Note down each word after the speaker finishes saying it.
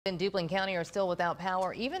In Duplin County are still without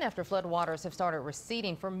power even after floodwaters have started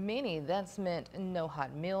receding. For many, that's meant no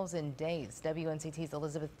hot meals in days. WNCT's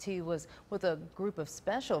Elizabeth T was with a group of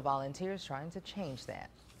special volunteers trying to change that.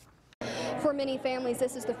 For many families,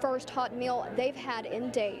 this is the first hot meal they've had in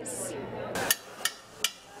days.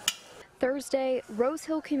 Thursday, Rose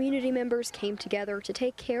Hill community members came together to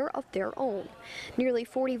take care of their own. Nearly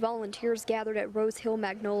 40 volunteers gathered at Rose Hill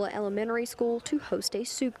Magnolia Elementary School to host a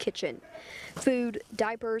soup kitchen. Food,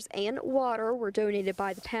 diapers, and water were donated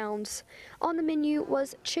by the pounds. On the menu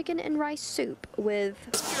was chicken and rice soup with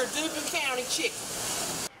pure Duplin County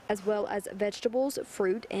chicken, as well as vegetables,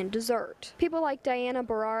 fruit, and dessert. People like Diana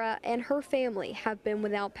Barrara and her family have been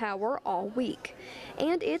without power all week,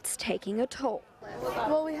 and it's taking a toll.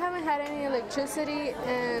 Well, we haven't had any electricity,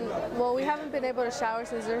 and we haven't been able to shower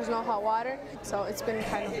since there's no hot water, so it's been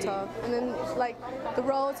kind of tough. And then the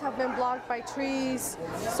roads have been blocked by trees,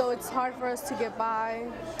 so it's hard for us to get by.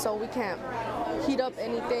 So we can't heat up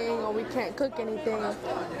anything or we can't cook anything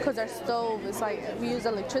because our stove is we use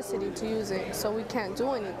electricity to use it, so we can't do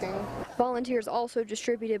anything. Volunteers also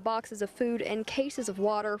distributed boxes of food and cases of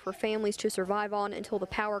water for families to survive on until the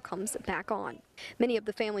power comes back on. Many of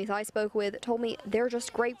the families I spoke with told me they're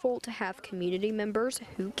just grateful to have community members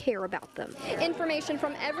who care about them. Information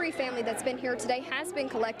from every family that's been here today has been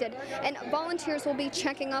collected, and volunteers will be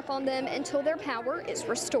checking up on them until their power is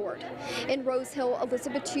restored. In Rose Hill,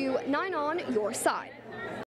 Elizabeth T, 9 on your side.